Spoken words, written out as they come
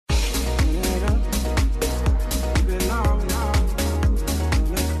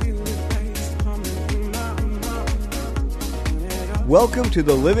Welcome to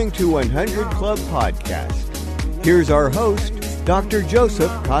the Living to 100 Club podcast. Here's our host, Dr.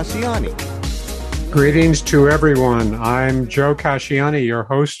 Joseph Casciani. Greetings to everyone. I'm Joe Casciani, your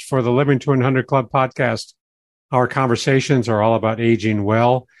host for the Living to 100 Club podcast. Our conversations are all about aging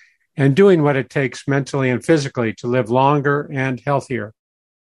well and doing what it takes mentally and physically to live longer and healthier.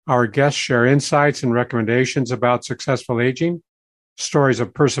 Our guests share insights and recommendations about successful aging, stories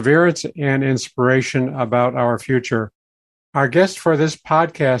of perseverance, and inspiration about our future. Our guest for this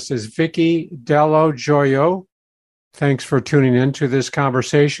podcast is Vicki Dello Gioio. Thanks for tuning in to this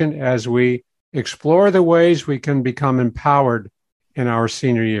conversation as we explore the ways we can become empowered in our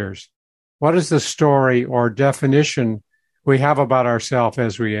senior years. What is the story or definition we have about ourselves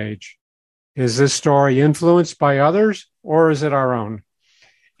as we age? Is this story influenced by others, or is it our own?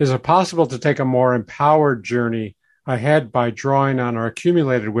 Is it possible to take a more empowered journey ahead by drawing on our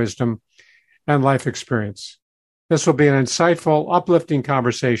accumulated wisdom and life experience? This will be an insightful, uplifting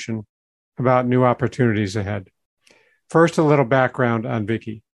conversation about new opportunities ahead. First, a little background on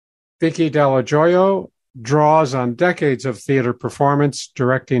Vicki. Vicki Dello Gioio draws on decades of theater performance,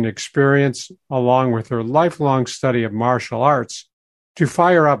 directing experience, along with her lifelong study of martial arts, to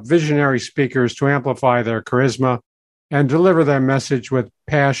fire up visionary speakers to amplify their charisma and deliver their message with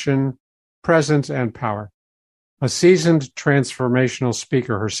passion, presence, and power. A seasoned transformational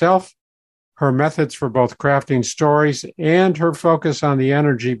speaker herself, her methods for both crafting stories and her focus on the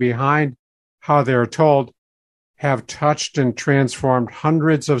energy behind how they are told have touched and transformed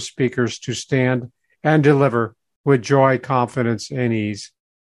hundreds of speakers to stand and deliver with joy, confidence, and ease.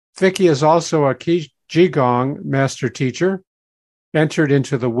 Vicki is also a Qigong master teacher, entered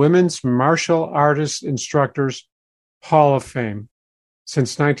into the Women's Martial Artists Instructors Hall of Fame.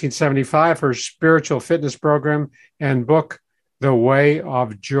 Since 1975, her spiritual fitness program and book, The Way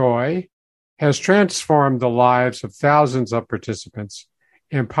of Joy, has transformed the lives of thousands of participants,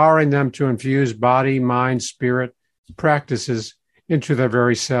 empowering them to infuse body, mind, spirit practices into their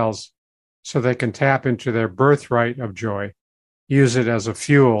very selves so they can tap into their birthright of joy. Use it as a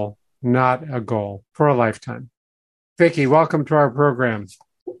fuel, not a goal, for a lifetime. Vicki, welcome to our program.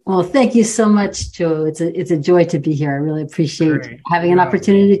 Well, thank you so much, Joe. It's a joy to be here. I really appreciate having an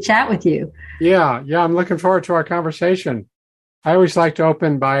opportunity to chat with you. Yeah, I'm looking forward to our conversation. I always like to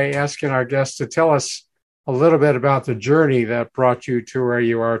open by asking our guests to tell us a little bit about the journey that brought you to where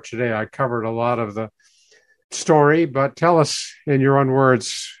you are today. I covered a lot of the story, but tell us in your own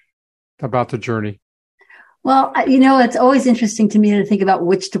words about the journey. Well, it's always interesting to me to think about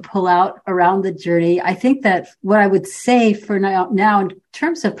which to pull out around the journey. I think that what I would say for now in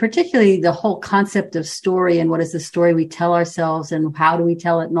terms of particularly the whole concept of story and what is the story we tell ourselves and how do we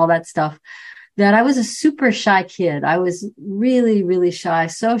tell it and all that stuff, that I was a super shy kid. I was really, really shy,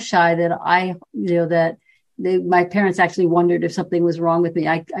 so shy that my parents actually wondered if something was wrong with me.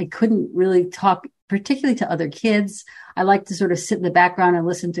 I couldn't really talk, particularly to other kids. I like to sort of sit in the background and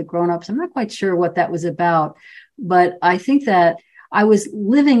listen to grownups. I'm not quite sure what that was about, but I think that I was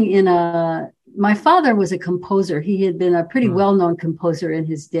living my father was a composer. He had been a pretty well-known composer in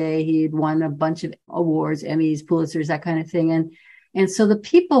his day. He had won a bunch of awards, Emmys, Pulitzers, that kind of thing. And so the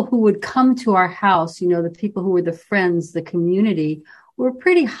people who would come to our house, the people who were the friends, the community, were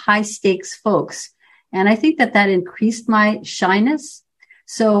pretty high stakes folks. And I think that increased my shyness.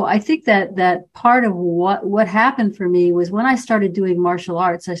 So I think that part of what happened for me was when I started doing martial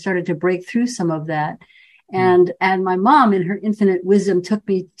arts, I started to break through some of that. And my mom, in her infinite wisdom, took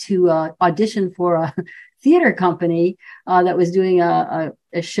me to audition for a theater company that was doing a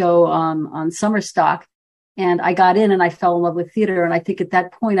show on summer stock. And I got in and I fell in love with theater. And I think at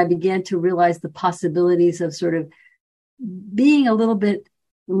that point, I began to realize the possibilities of sort of being a little bit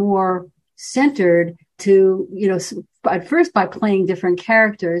more centered to, at first by playing different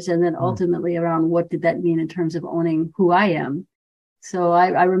characters and then ultimately around what did that mean in terms of owning who I am. So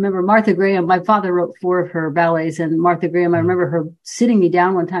I remember Martha Graham, my father wrote 4 of her ballets, and Martha Graham, I remember her sitting me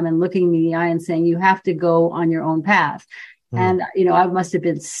down one time and looking me in the eye and saying, you have to go on your own path. And, I must have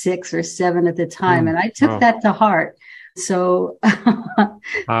been 6 or 7 at the time. And I took that to heart. So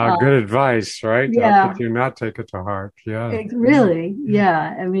good advice, right? Yeah. How could you not take it to heart? Yeah. Really. Yeah.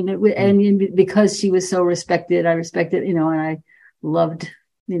 I mean, and because she was so respected, I respected, and I loved,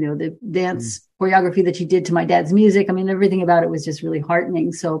 the dance choreography that she did to my dad's music. I mean, everything about it was just really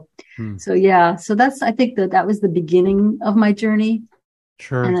heartening. So yeah. So I think that was the beginning of my journey.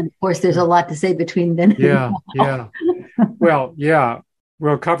 Sure. And then, of course, there's a lot to say between then and now. Yeah. Well, yeah,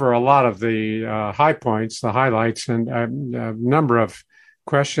 we'll cover a lot of the high points, the highlights, and a number of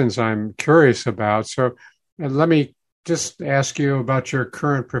questions I'm curious about. So let me just ask you about your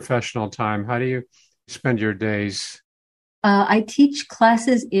current professional time. How do you spend your days? I teach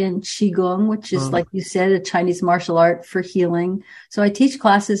classes in Qigong, which is, like you said, a Chinese martial art for healing. So I teach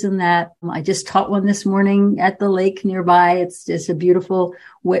classes in that. I just taught one this morning at the lake nearby. It's just a beautiful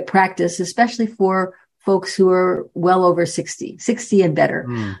practice, especially for folks who are well over 60 and better.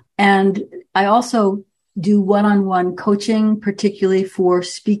 And I also do one-on-one coaching, particularly for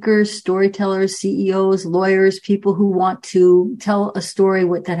speakers, storytellers, CEOs, lawyers, people who want to tell a story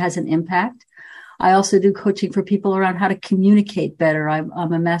that has an impact. I also do coaching for people around how to communicate better. I'm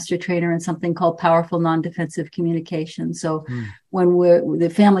a master trainer in something called powerful non-defensive communication. So when the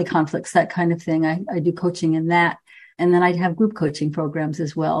family conflicts, that kind of thing, I do coaching in that. And then I have group coaching programs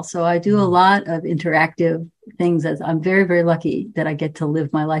as well. So I do a lot of interactive things. As I'm very, very lucky that I get to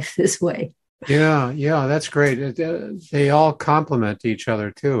live my life this way. Yeah, that's great. They all complement each other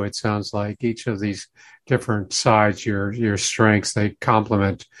too. It sounds like each of these different sides, your strengths, they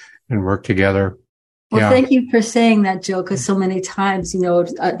complement and work together. Well, thank you for saying that, Joe, because so many times,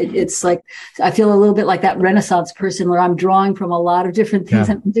 it's like I feel a little bit like that Renaissance person where I'm drawing from a lot of different things.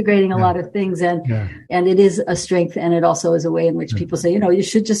 I'm integrating a lot of things. And it is a strength. And it also is a way in which people say, you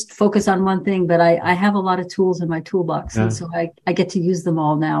should just focus on one thing. But I have a lot of tools in my toolbox. And so I get to use them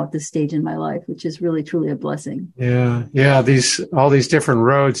all now at this stage in my life, which is really, truly a blessing. Yeah. All these different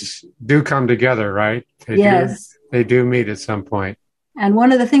roads do come together, right? They do meet at some point. And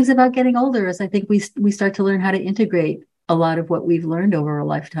one of the things about getting older is I think we start to learn how to integrate a lot of what we've learned over a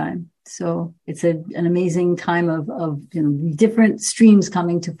lifetime. So it's an amazing time of different streams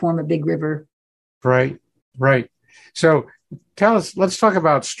coming to form a big river. Right. So tell us, let's talk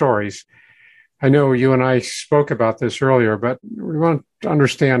about stories. I know you and I spoke about this earlier, but we want to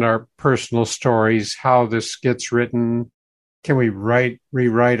understand our personal stories, how this gets written. Can we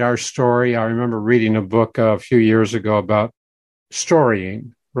rewrite our story? I remember reading a book a few years ago about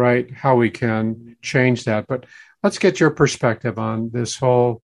storying, right? How we can change that. But let's get your perspective on this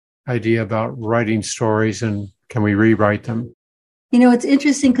whole idea about writing stories and can we rewrite them? It's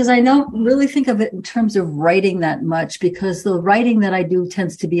interesting because I don't really think of it in terms of writing that much because the writing that I do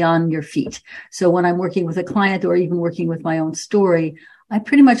tends to be on your feet. So when I'm working with a client or even working with my own story, I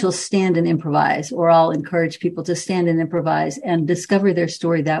pretty much will stand and improvise, or I'll encourage people to stand and improvise and discover their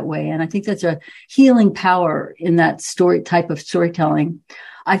story that way. And I think that's a healing power in that type of storytelling.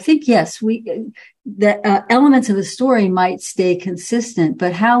 I think, yes, the elements of the story might stay consistent,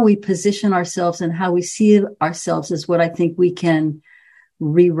 but how we position ourselves and how we see ourselves is what I think we can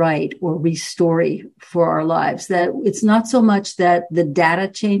rewrite or restory for our lives. That it's not so much that the data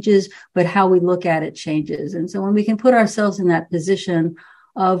changes, but how we look at it changes. And so when we can put ourselves in that position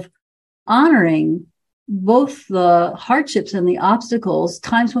of honoring both the hardships and the obstacles,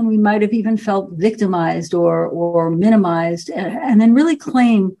 times when we might have even felt victimized or minimized, and then really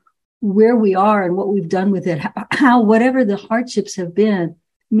claim where we are and what we've done with it, how whatever the hardships have been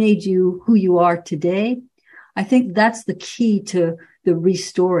made you who you are today. I think that's the key to the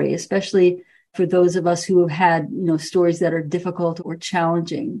restory, especially for those of us who have had, stories that are difficult or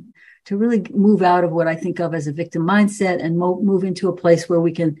challenging, to really move out of what I think of as a victim mindset and move into a place where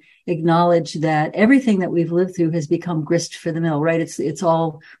we can acknowledge that everything that we've lived through has become grist for the mill, right? It's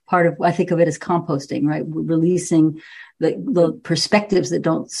all part of, I think of it as composting, right? Releasing the perspectives that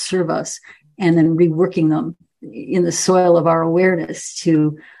don't serve us and then reworking them in the soil of our awareness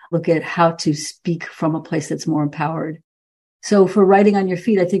to look at how to speak from a place that's more empowered. So for writing on your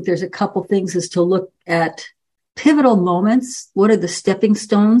feet, I think there's a couple things is to look at pivotal moments. What are the stepping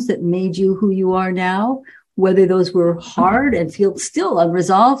stones that made you who you are now? Whether those were hard and feel still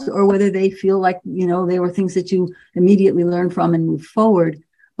unresolved, or whether they feel like, they were things that you immediately learned from and moved forward.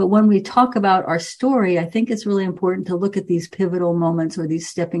 But when we talk about our story, I think it's really important to look at these pivotal moments or these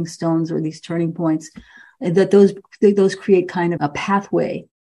stepping stones or these turning points, that those create kind of a pathway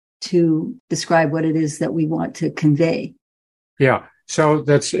to describe what it is that we want to convey. Yeah. So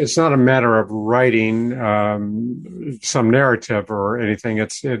it's not a matter of writing some narrative or anything.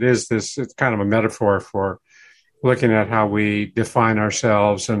 It's kind of a metaphor for looking at how we define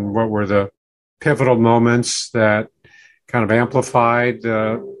ourselves and what were the pivotal moments that kind of amplified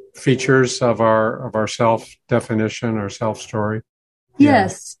the features of our self-definition or self-story.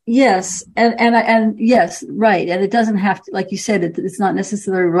 Yes. And yes, right. And it doesn't have to, like you said, it's not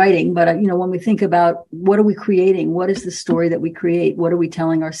necessarily writing, but when we think about what are we creating? What is the story that we create? What are we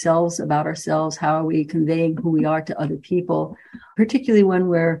telling ourselves about ourselves? How are we conveying who we are to other people? Particularly when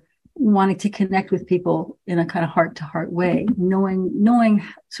we're wanting to connect with people in a kind of heart to heart way, knowing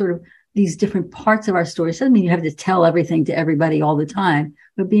sort of these different parts of our story. Doesn't mean you have to tell everything to everybody all the time,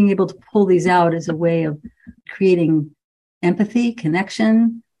 but being able to pull these out as a way of creating empathy,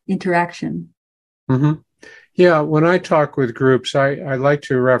 connection, interaction. Mm-hmm. Yeah, when I talk with groups, I like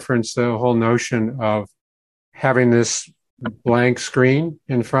to reference the whole notion of having this blank screen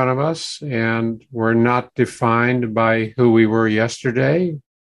in front of us, and we're not defined by who we were yesterday.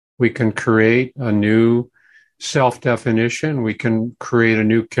 We can create a new self-definition. We can create a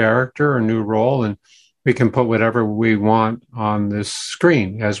new character, a new role, and we can put whatever we want on this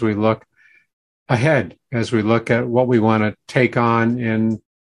screen as we look ahead, as we look at what we want to take on in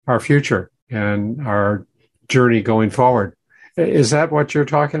our future and our journey going forward. Is that what you're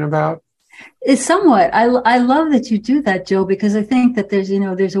talking about? It's somewhat. I love that you do that, Joe, because I think that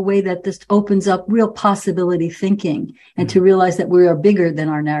there's a way that this opens up real possibility thinking and to realize that we are bigger than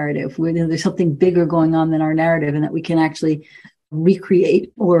our narrative. There's something bigger going on than our narrative, and that we can actually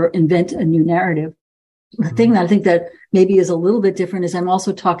recreate or invent a new narrative. The thing that I think that maybe is a little bit different is I'm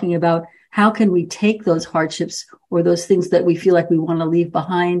also talking about how can we take those hardships or those things that we feel like we want to leave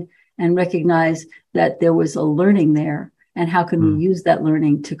behind and recognize that there was a learning there. And how can we use that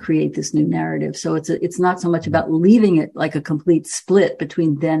learning to create this new narrative? So it's not so much about leaving it like a complete split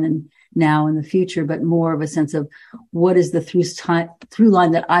between then and now and the future, but more of a sense of what is the through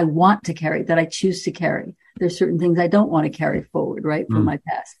line that I want to carry, that I choose to carry. There's certain things I don't want to carry forward, right, from my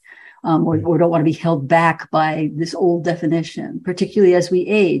past, or don't want to be held back by this old definition, particularly as we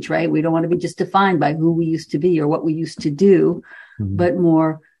age, right? We don't want to be just defined by who we used to be or what we used to do, but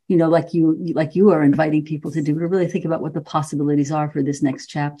more, like you are inviting people to do, to really think about what the possibilities are for this next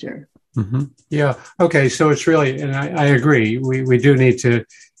chapter. Mm-hmm. Yeah. Okay. So it's really, and I agree, we do need to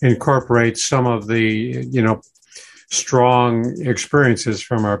incorporate some of the, strong experiences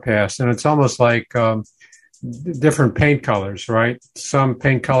from our past. And it's almost like different paint colors, right? Some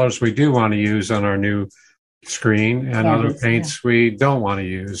paint colors we do want to use on our new screen, and other paints we don't want to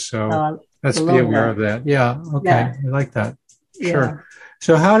use. So let's be aware of that. Yeah. Okay. Yeah. I like that. Sure. Yeah.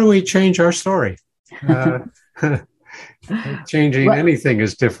 So how do we change our story? Changing anything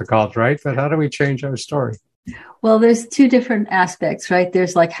is difficult, right? But how do we change our story? Well, there's two different aspects, right?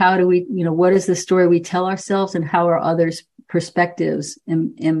 There's like, how do we, what is the story we tell ourselves, and how are others' perspectives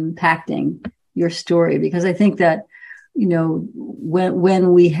impacting your story? Because I think that,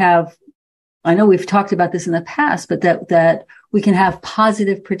 when we have, I know we've talked about this in the past, but that we can have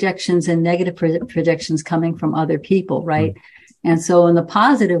positive projections and negative projections coming from other people, right? Mm-hmm. And so in the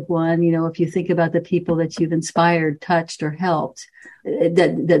positive one, if you think about the people that you've inspired, touched, or helped,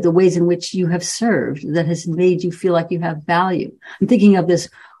 that the ways in which you have served, that has made you feel like you have value. I'm thinking of this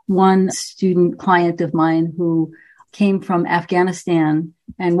one student client of mine who came from Afghanistan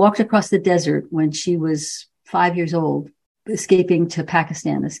and walked across the desert when she was 5 years old, escaping the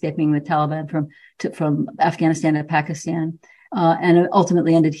Taliban from Afghanistan to Pakistan, and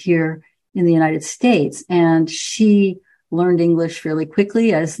ultimately ended here in the United States. And she learned English fairly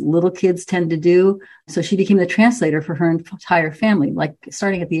quickly, as little kids tend to do. So she became the translator for her entire family, like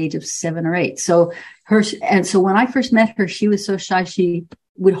starting at the age of 7 or 8. So when I first met her, she was so shy, she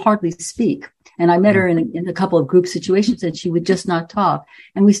would hardly speak. And I met her in a couple of group situations, and she would just not talk.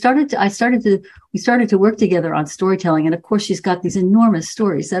 And we started to work together on storytelling. And of course, she's got these enormous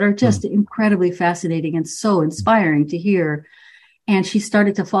stories that are just incredibly fascinating and so inspiring to hear. And she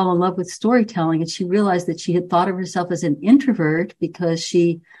started to fall in love with storytelling, and she realized that she had thought of herself as an introvert because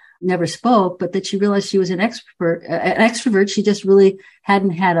she never spoke, but that she realized she was an extrovert. She just really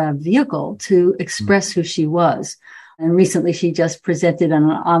hadn't had a vehicle to express who she was. And recently she just presented on an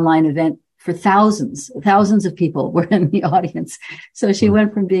online event for thousands of people were in the audience. So she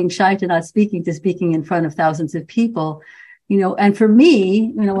went from being shy to not speaking to speaking in front of thousands of people. And for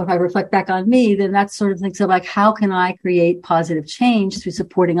me, if I reflect back on me, then that sort of things of like, how can I create positive change through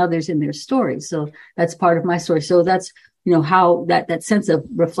supporting others in their stories? So that's part of my story. So that's, how that sense of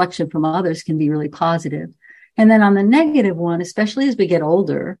reflection from others can be really positive. And then on the negative one, especially as we get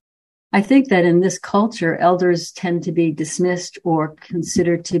older, I think that in this culture, elders tend to be dismissed or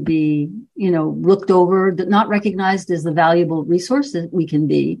considered to be, looked over, not recognized as the valuable resource that we can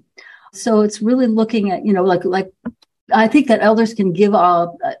be. So it's really looking at, like I think that elders can give a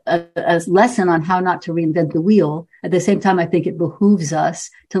lesson on how not to reinvent the wheel. At the same time, I think it behooves us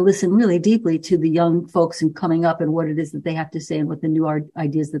to listen really deeply to the young folks and coming up and what it is that they have to say and what the new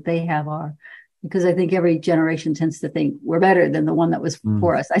ideas that they have are. Because I think every generation tends to think we're better than the one that was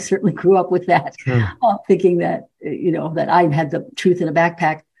before us. I certainly grew up with that, thinking that, that I had the truth in a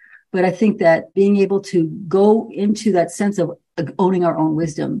backpack. But I think that being able to go into that sense of owning our own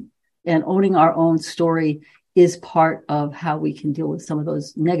wisdom and owning our own story is part of how we can deal with some of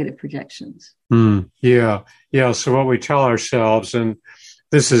those negative projections. Yeah. So what we tell ourselves, and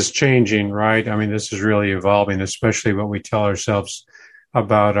this is changing, right? I mean, this is really evolving, especially what we tell ourselves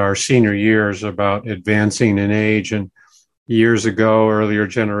about our senior years, about advancing in age. And years ago, earlier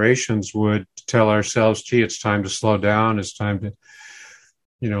generations would tell ourselves, gee, it's time to slow down. It's time to,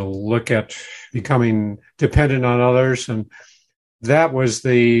 look at becoming dependent on others. And that was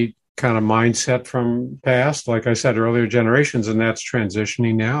the kind of mindset from past, like I said, earlier generations. And that's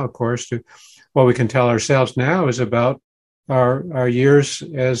transitioning now, of course, to what we can tell ourselves now is about our years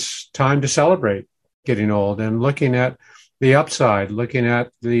as time to celebrate getting old and looking at the upside, looking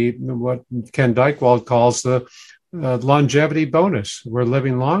at what Ken Dykewald calls the longevity bonus. We're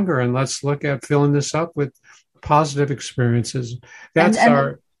living longer, and let's look at filling this up with positive experiences. That's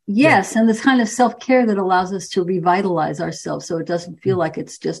Yes, and this kind of self-care that allows us to revitalize ourselves so it doesn't feel like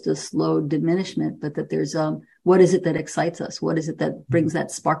it's just a slow diminishment, but that there's what is it that excites us? What is it that brings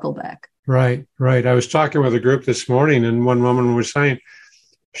that sparkle back? Right. I was talking with a group this morning, and one woman was saying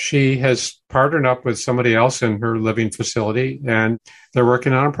she has partnered up with somebody else in her living facility, and they're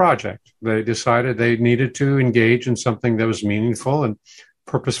working on a project. They decided they needed to engage in something that was meaningful and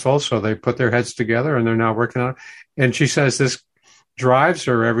purposeful, so they put their heads together, and they're now working on it. And she says this drives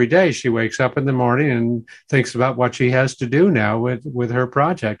her every day. She wakes up in the morning and thinks about what she has to do now with her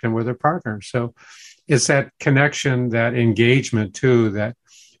project and with her partner. So it's that connection, that engagement too, that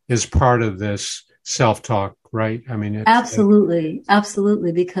is part of this self-talk, right? I mean, absolutely,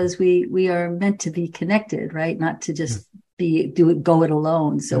 because we are meant to be connected, right? Not to just go it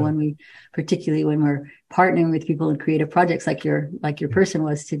alone. So particularly when we're partnering with people in creative projects like your person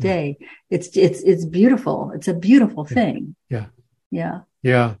was today, it's beautiful. It's a beautiful thing. Yeah.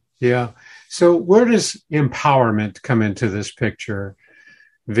 So where does empowerment come into this picture,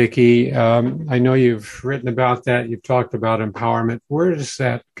 Vicki? I know you've written about that. You've talked about empowerment. Where does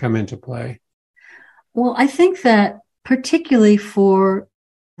that come into play? Well, I think that particularly for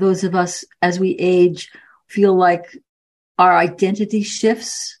those of us as we age, feel like our identity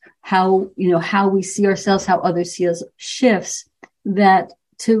shifts, how we see ourselves, how others see us shifts, that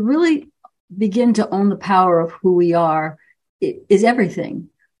to really begin to own the power of who we are is everything,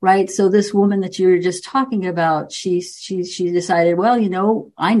 right? So this woman that you were just talking about, she decided,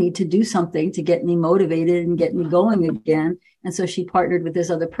 well, I need to do something to get me motivated and get me going again. And so she partnered with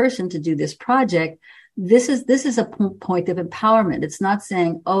this other person to do this project. This is a point of empowerment. It's not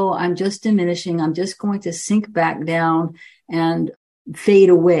saying, oh, I'm just diminishing. I'm just going to sink back down and fade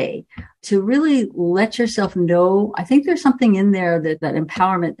away. To really let yourself know, I think there's something in there that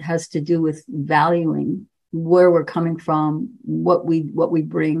empowerment has to do with valuing where we're coming from, what we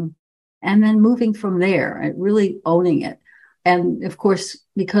bring, and then moving from there and really owning it. And of course,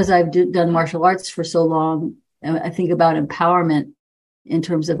 because I've done martial arts for so long, I think about empowerment in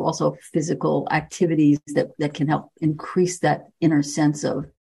terms of also physical activities that can help increase that inner sense of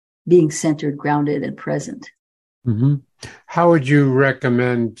being centered, grounded, and present. Mm-hmm. How would you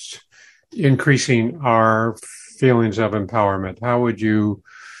recommend increasing our feelings of empowerment? How would you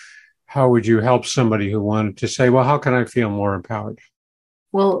help somebody who wanted to say, well, how can I feel more empowered?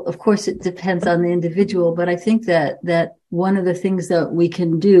 Well, of course, it depends on the individual, but I think that one of the things that we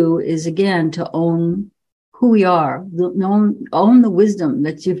can do is, again, to own who we are, own the wisdom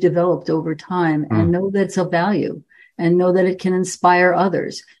that you've developed over time, and know that it's of value, and know that it can inspire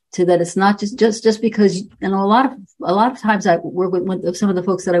others. To that it's not just because, a lot of times I work with some of the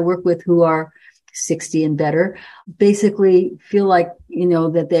folks that I work with who are 60 and better, basically feel like,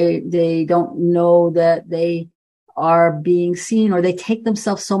 that they don't know that they are being seen, or they take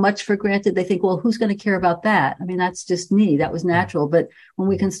themselves so much for granted. They think, well, who's going to care about that? I mean, that's just me. That was natural. But when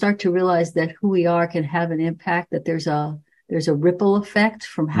we can start to realize that who we are can have an impact, that there's a ripple effect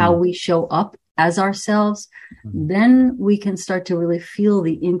from how we show up as ourselves, then we can start to really feel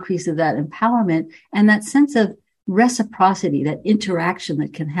the increase of that empowerment and that sense of reciprocity, that interaction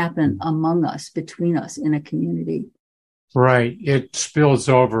that can happen among us, between us in a community. Right. It spills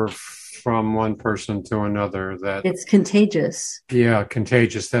over from one person to another. That it's contagious. Yeah,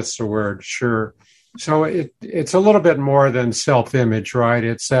 contagious. That's the word. Sure. So it's a little bit more than self-image, right?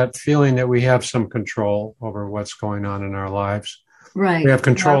 It's that feeling that we have some control over what's going on in our lives. Right. We have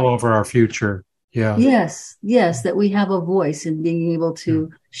control over our future. Yeah. Yes, that we have a voice in being able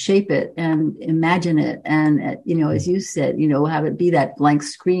to shape it and imagine it. And, as you said, have it be that blank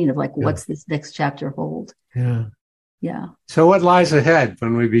screen of like, what's this next chapter hold? Yeah. So what lies ahead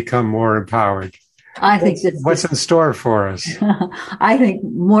when we become more empowered? I think what's in store for us? I think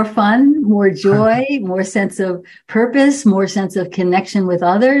more fun, more joy, more sense of purpose, more sense of connection with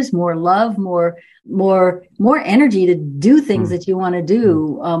others, more love, more energy to do things that you want to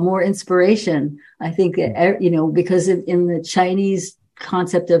do, more inspiration. I think, because in the Chinese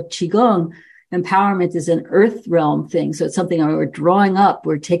concept of Qigong, empowerment is an earth realm thing. So it's something we're drawing up.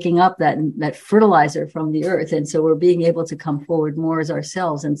 We're taking up that fertilizer from the earth. And so we're being able to come forward more as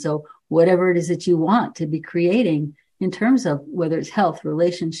ourselves. And so whatever it is that you want to be creating in terms of whether it's health,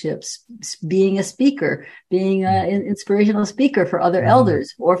 relationships, being a speaker, being an inspirational speaker for other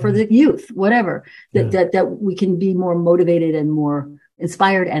elders or for the youth, whatever, that we can be more motivated and more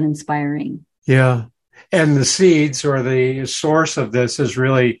inspired and inspiring. Yeah. And the seeds or the source of this is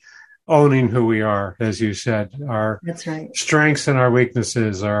really owning who we are, as you said, our That's right. strengths and our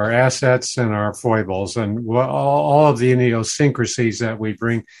weaknesses, our assets and our foibles, and all of the idiosyncrasies that we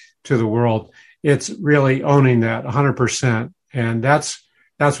bring to the world. It's really owning that 100%. And that's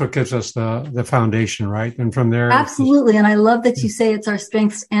what gives us the foundation, right? And from there. Absolutely. And I love that you say it's our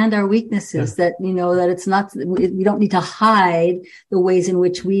strengths and our weaknesses, that, that it's not, we don't need to hide the ways in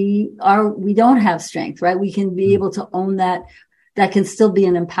which we don't have strength, right? We can be able to own that. That can still be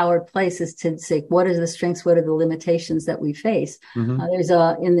an empowered place, is to say, what are the strengths? What are the limitations that we face? There's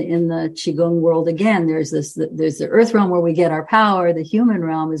in the Qigong world, again, there's the earth realm where we get our power. The human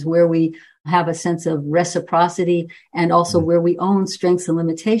realm is where we have a sense of reciprocity and also where we own strengths and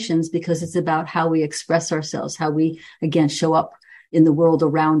limitations, because it's about how we express ourselves, how we, again, show up in the world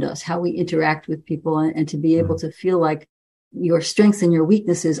around us, how we interact with people, and to be able to feel like your strengths and your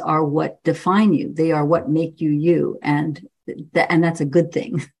weaknesses are what define you. They are what make you you. And that's a good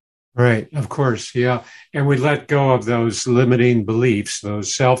thing. Right. Of course. Yeah. And we let go of those limiting beliefs,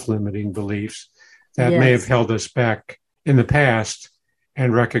 those self-limiting beliefs that may have held us back in the past,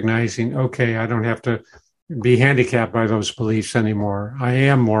 and recognizing, okay, I don't have to be handicapped by those beliefs anymore. I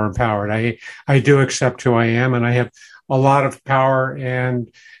am more empowered. I do accept who I am, and I have a lot of power and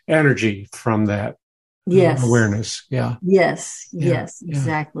energy from that awareness. Yeah. Yes.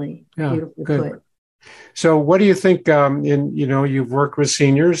 Exactly. Yeah. Beautifully Good. put. So what do you think, you've worked with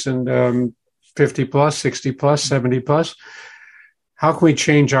seniors and 50 plus, 60 plus, 70 plus. How can we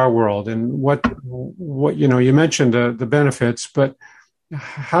change our world? And what you mentioned the benefits, but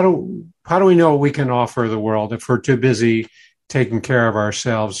how do we know what we can offer the world if we're too busy taking care of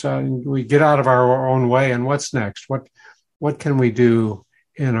ourselves? We get out of our own way, and what's next? What can we do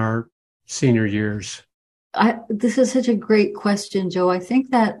in our senior years? This is such a great question, Joe. I think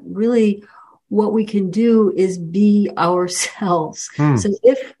that really what we can do is be ourselves. So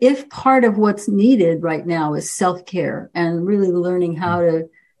if part of what's needed right now is self-care and really learning how to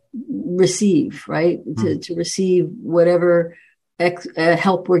receive, right? To receive whatever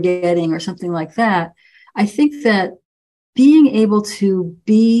help we're getting or something like that. I think that being able to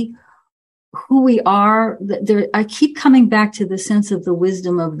be who we are, I keep coming back to the sense of the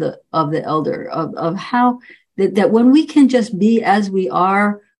wisdom of the elder, of how that when we can just be as we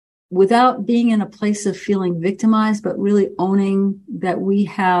are, without being in a place of feeling victimized, but really owning that we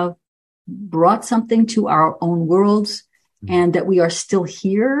have brought something to our own worlds and that we are still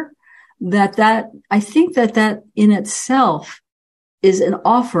here, that I think that in itself is an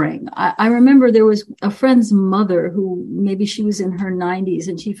offering. I remember there was a friend's mother who maybe she was in her 90s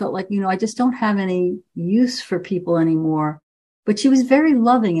and she felt like, I just don't have any use for people anymore. But she was very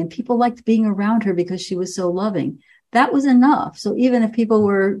loving and people liked being around her because she was so loving. That was enough. So even if people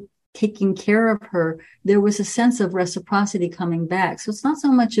were taking care of her, there was a sense of reciprocity coming back. So it's not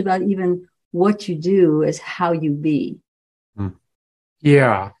so much about even what you do as how you be.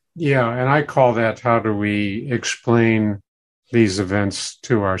 Yeah. And I call that, how do we explain these events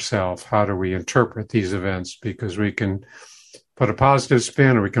to ourselves? How do we interpret these events? Because we can put a positive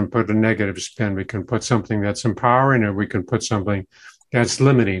spin or we can put a negative spin. We can put something that's empowering or we can put something that's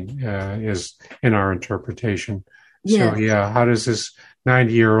limiting is in our interpretation. Yes. So, how does this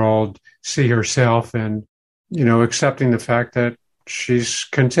 90-year-old see herself and, accepting the fact that she's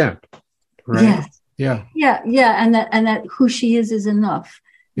content, right? Yes. Yeah. And that who she is enough.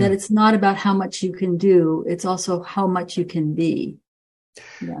 That it's not about how much you can do. It's also how much you can be.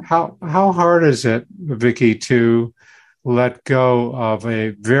 Yeah. How hard is it, Vicki, to let go of a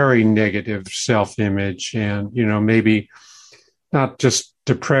very negative self-image and, maybe not just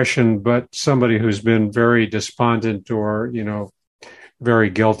depression, but somebody who's been very despondent or,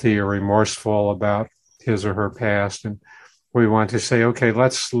 very guilty or remorseful about his or her past. And we want to say, okay,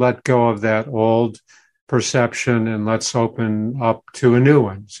 let's let go of that old perception and let's open up to a new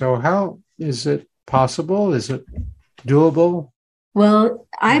one. So how is it possible? Is it doable? Well,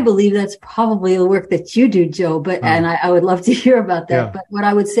 I believe that's probably the work that you do, Joe, and I would love to hear about that. Yeah. But what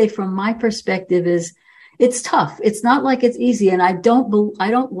I would say from my perspective is it's tough. It's not like it's easy. And I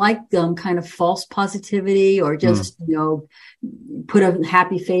don't like kind of false positivity or just, put a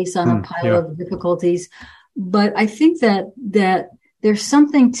happy face on a pile of difficulties. But I think that there's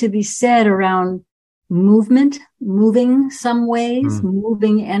something to be said around movement, moving some ways,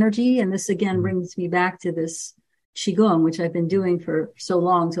 moving energy. And this again brings me back to this Qigong, which I've been doing for so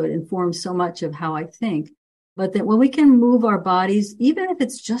long. So it informs so much of how I think. But that when we can move our bodies, even if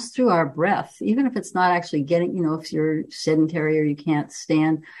it's just through our breath, even if it's not actually getting, if you're sedentary or you can't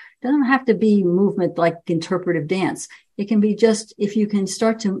stand, it doesn't have to be movement like interpretive dance. It can be just, if you can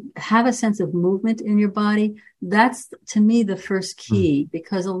start to have a sense of movement in your body, that's to me the first key,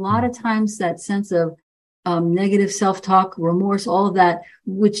 because a lot of times that sense of negative self-talk, remorse, all of that,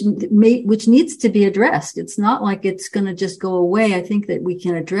 which needs to be addressed. It's not like it's going to just go away. I think that we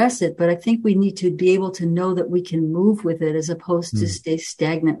can address it, but I think we need to be able to know that we can move with it as opposed to stay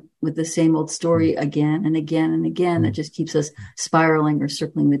stagnant with the same old story again and again and again. That just keeps us spiraling or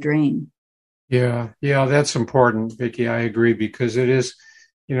circling the drain. Yeah, that's important, Vicki. I agree, because it is,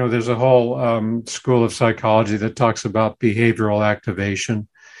 there's a whole school of psychology that talks about behavioral activation.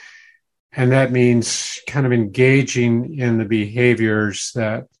 And that means kind of engaging in the behaviors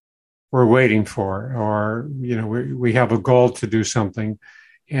that we're waiting for, or, we have a goal to do something.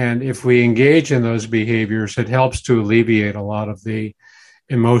 And if we engage in those behaviors, it helps to alleviate a lot of the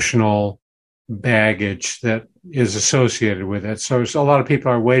emotional baggage that is associated with it. So a lot of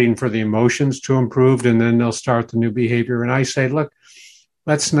people are waiting for the emotions to improve, and then they'll start the new behavior. And I say, look,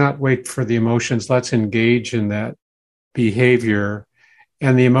 let's not wait for the emotions. Let's engage in that behavior,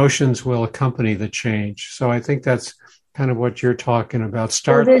 and the emotions will accompany the change. So I think that's kind of what you're talking about.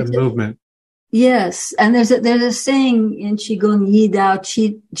 Start the movement. Yes. And there's a saying in Qigong, Yi Dao,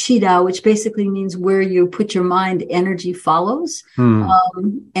 Qi Dao, which basically means where you put your mind, energy follows.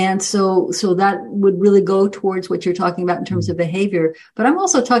 And so that would really go towards what you're talking about in terms of behavior. But I'm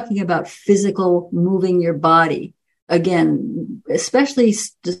also talking about physical, moving your body. Again, especially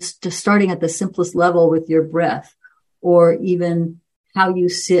just starting at the simplest level with your breath, or even how you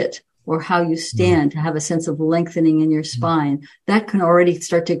sit or how you stand, to have a sense of lengthening in your spine. That can already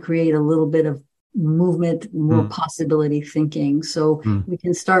start to create a little bit of movement, more possibility thinking. So we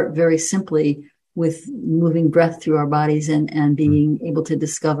can start very simply with moving breath through our bodies and being able to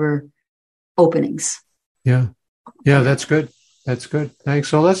discover openings. Yeah, that's good. That's good. Thanks.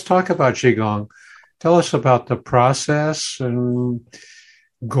 So let's talk about Qigong. Tell us about the process and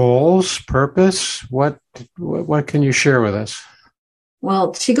goals, purpose. What can you share with us?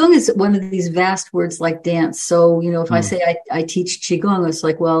 Well, Qigong is one of these vast words like dance. So, if I say I teach Qigong, it's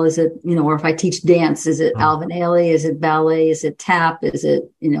like, well, is it, or if I teach dance, is it Alvin Ailey? Is it ballet? Is it tap? Is it,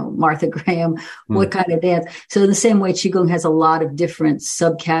 Martha Graham? What kind of dance? So in the same way, Qigong has a lot of different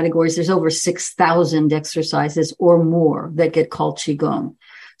subcategories. There's over 6,000 exercises or more that get called Qigong.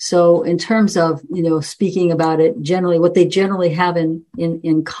 So in terms of, speaking about it generally, what they generally have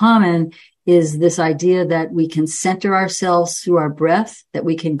in common is this idea that we can center ourselves through our breath, that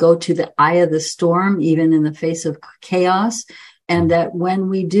we can go to the eye of the storm, even in the face of chaos. And that when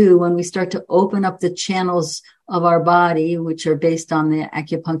we start to open up the channels of our body, which are based on the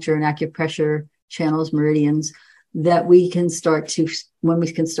acupuncture and acupressure channels, meridians, that when we can start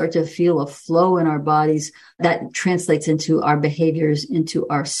to feel a flow in our bodies, that translates into our behaviors, into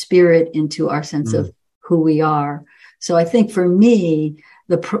our spirit, into our sense of who we are. So I think for me,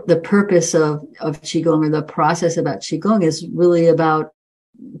 the purpose of Qigong, or the process about Qigong, is really about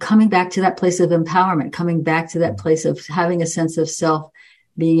coming back to that place of empowerment, coming back to that place of having a sense of self,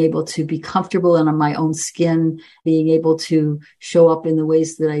 being able to be comfortable in my own skin, being able to show up in the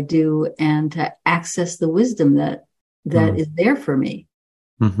ways that I do, and to access the wisdom that is there for me.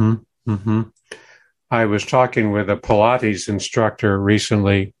 I was talking with a Pilates instructor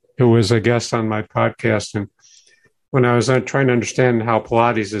recently who was a guest on my podcast, and when I was trying to understand how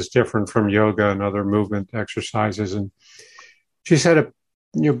Pilates is different from yoga and other movement exercises, and she said,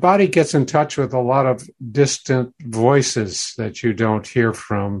 your body gets in touch with a lot of distant voices that you don't hear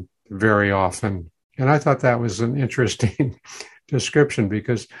from very often. And I thought that was an interesting description,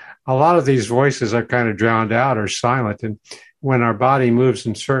 because a lot of these voices are kind of drowned out or silent. And when our body moves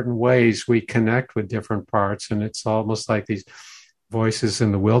in certain ways, we connect with different parts. And it's almost like these voices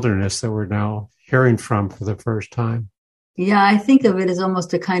in the wilderness that we're now hearing from for the first time. Yeah, I think of it as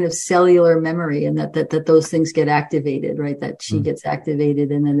almost a kind of cellular memory, and that those things get activated, right? That Qi gets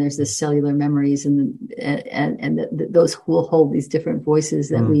activated, and then there's this cellular memories, and those will hold these different voices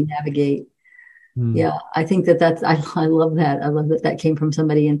that we navigate. Yeah, I think that's I love that. I love that came from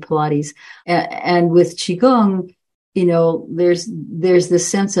somebody in Pilates, and with Qigong, there's this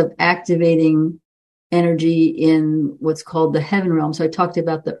sense of activating energy in what's called the heaven realm. So I talked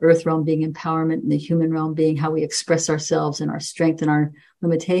about the earth realm being empowerment, and the human realm being how we express ourselves and our strength and our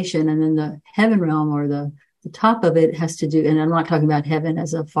limitation. And then the heaven realm, or the The top of it has to do, and I'm not talking about heaven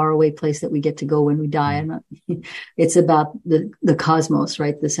as a faraway place that we get to go when we die. It's about the cosmos,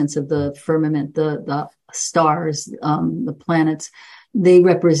 right? The sense of the firmament, the stars, the planets. They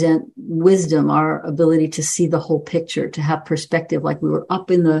represent wisdom, our ability to see the whole picture, to have perspective, like we were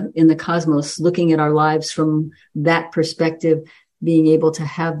up in the cosmos, looking at our lives from that perspective, being able to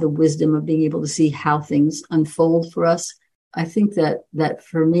have the wisdom of being able to see how things unfold for us. I think that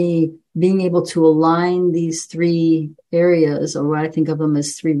for me, being able to align these three areas, or what I think of them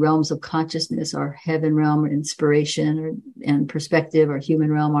as three realms of consciousness, our heaven realm, or inspiration, and perspective, our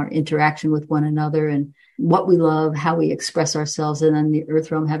human realm, our interaction with one another, and what we love, how we express ourselves, and then the earth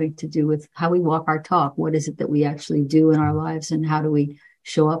realm having to do with how we walk our talk. What is it that we actually do in our lives, and how do we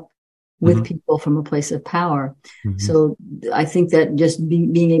show up with people from a place of power? So I think that just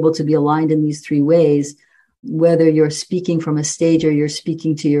being able to be aligned in these three ways, whether you're speaking from a stage or you're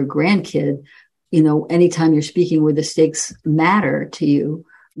speaking to your grandkid, anytime you're speaking where the stakes matter to you,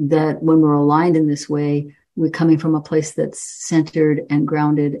 that when we're aligned in this way, we're coming from a place that's centered and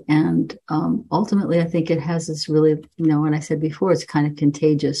grounded. And ultimately, I think it has this really, when I said before, it's kind of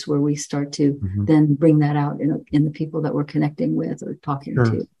contagious, where we start to then bring that out in the people that we're connecting with or talking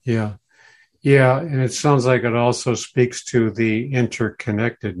to. Yeah. Yeah. And it sounds like it also speaks to the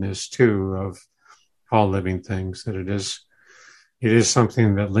interconnectedness, too, of all living things, that it is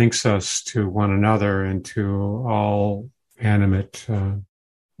something that links us to one another and to all animate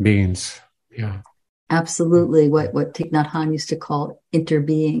beings. Yeah. Absolutely. What Thich Nhat Hanh used to call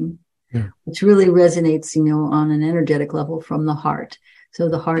interbeing, which really resonates, on an energetic level from the heart. So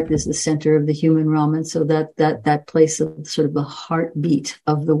the heart is the center of the human realm. And so that place of sort of the heartbeat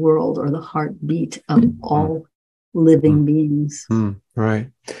of the world, or the heartbeat of all living beings. Right.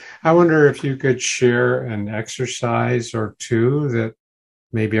 I wonder if you could share an exercise or two that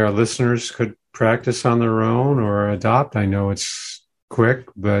maybe our listeners could practice on their own or adopt. I know it's quick,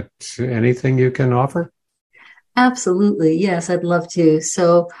 but anything you can offer? Absolutely. Yes, I'd love to.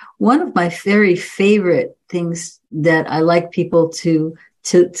 So one of my very favorite things that I like people to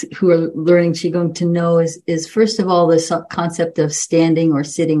who are learning Qigong to know is first of all, this concept of standing or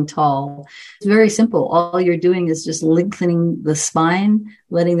sitting tall. It's very simple. All you're doing is just lengthening the spine,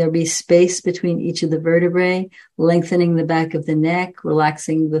 letting there be space between each of the vertebrae, lengthening the back of the neck,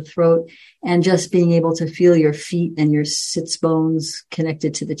 relaxing the throat, and just being able to feel your feet and your sits bones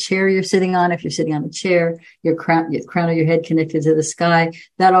connected to the chair you're sitting on. If you're sitting on a chair, your crown of your head connected to the sky.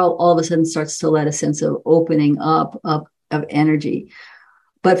 That all of a sudden starts to let a sense of opening up of energy.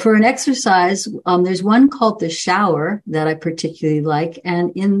 But for an exercise, there's one called the shower that I particularly like.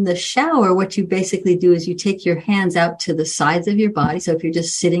 And in the shower, what you basically do is you take your hands out to the sides of your body. So if you're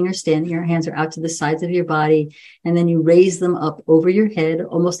just sitting or standing, your hands are out to the sides of your body. And then you raise them up over your head,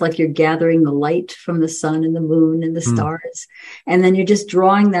 almost like you're gathering the light from the sun and the moon and the stars. And then you're just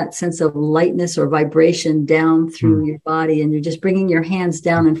drawing that sense of lightness or vibration down through your body. And you're just bringing your hands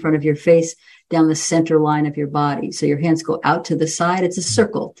down in front of your face, down the center line of your body. So your hands go out to the side. It's a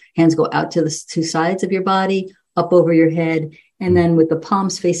circle. Hands go out to the two sides of your body, up over your head. And then with the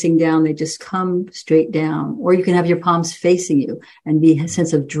palms facing down, they just come straight down. Or you can have your palms facing you and be a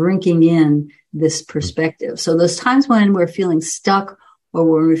sense of drinking in this perspective. So those times when we're feeling stuck, or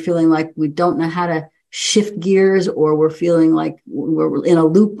when we're feeling like we don't know how to shift gears, or we're feeling like we're in a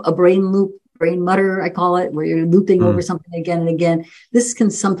loop, a brain loop, brain mutter, I call it, where you're looping over something again and again. This can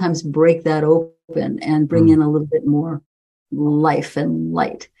sometimes break that open and bring in a little bit more life and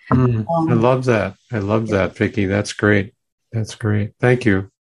light. I love that. I love that, Vicki. That's great. That's great. Thank you.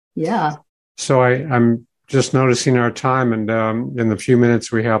 Yeah. So I'm just noticing our time, and in the few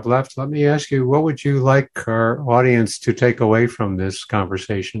minutes we have left, let me ask you, what would you like our audience to take away from this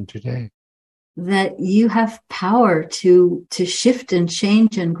conversation today? That you have power to shift and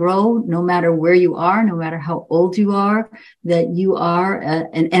change and grow, no matter where you are, no matter how old you are, that you are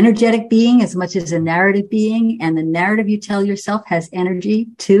an energetic being as much as a narrative being, and the narrative you tell yourself has energy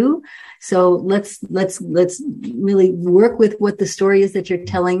too. So let's really work with what the story is that you're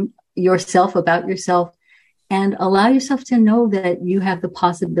telling yourself about yourself, and allow yourself to know that you have the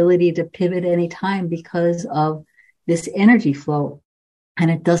possibility to pivot anytime because of this energy flow. And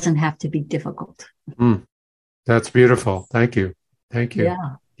it doesn't have to be difficult. That's beautiful. Thank you. Thank you.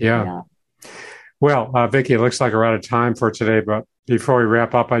 Yeah. Well, Vicki, it looks like we're out of time for today. But before we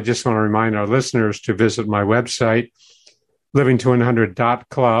wrap up, I just want to remind our listeners to visit my website,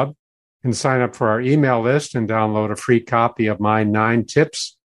 livingto100.club, and sign up for our email list and download a free copy of my 9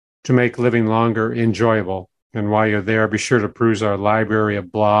 tips to make living longer enjoyable. And while you're there, be sure to peruse our library of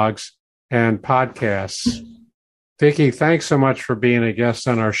blogs and podcasts. Vicki, thanks so much for being a guest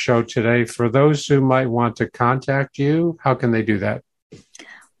on our show today. For those who might want to contact you, how can they do that?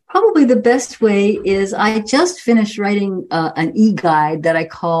 Probably the best way is I just finished writing an e-guide that I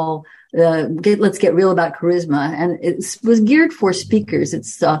call Let's Get Real About Charisma. And it was geared for speakers.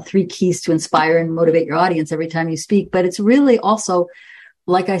 It's 3 keys to inspire and motivate your audience every time you speak. But it's really also,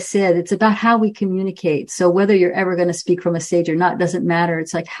 like I said, it's about how we communicate. So whether you're ever going to speak from a stage or not doesn't matter.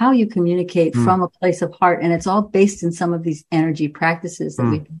 It's like how you communicate from a place of heart. And it's all based in some of these energy practices that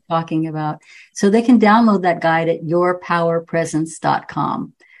we've been talking about. So they can download that guide at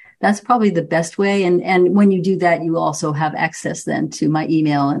yourpowerpresence.com. That's probably the best way. And when you do that, you also have access then to my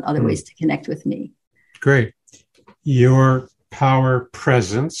email and other ways to connect with me. Great.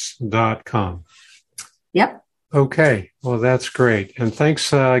 Yourpowerpresence.com. Yep. Okay. Well, that's great. And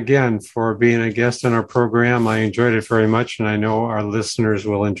thanks again for being a guest on our program. I enjoyed it very much, and I know our listeners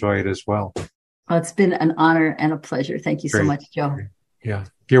will enjoy it as well. Well, it's been an honor and a pleasure. Thank you so much, Joe. Yeah,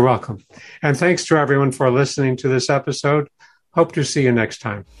 you're welcome. And thanks to everyone for listening to this episode. Hope to see you next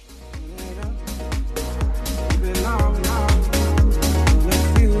time.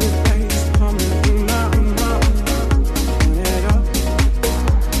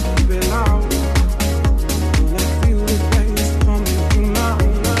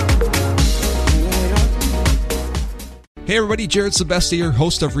 Hey everybody, Jared Sebestier,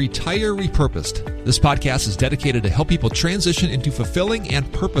 host of Retire Repurposed. This podcast is dedicated to help people transition into fulfilling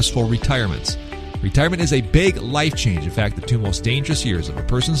and purposeful retirements. Retirement is a big life change. In fact, the 2 most dangerous years of a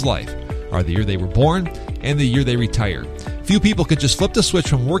person's life are the year they were born and the year they retire. Few people can just flip the switch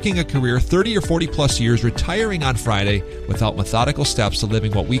from working a career 30 or 40 plus years, retiring on Friday without methodical steps to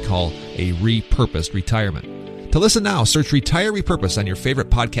living what we call a repurposed retirement. To listen now, search Retire Repurposed on your favorite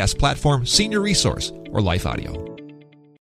podcast platform, Senior Resource, or Life Audio.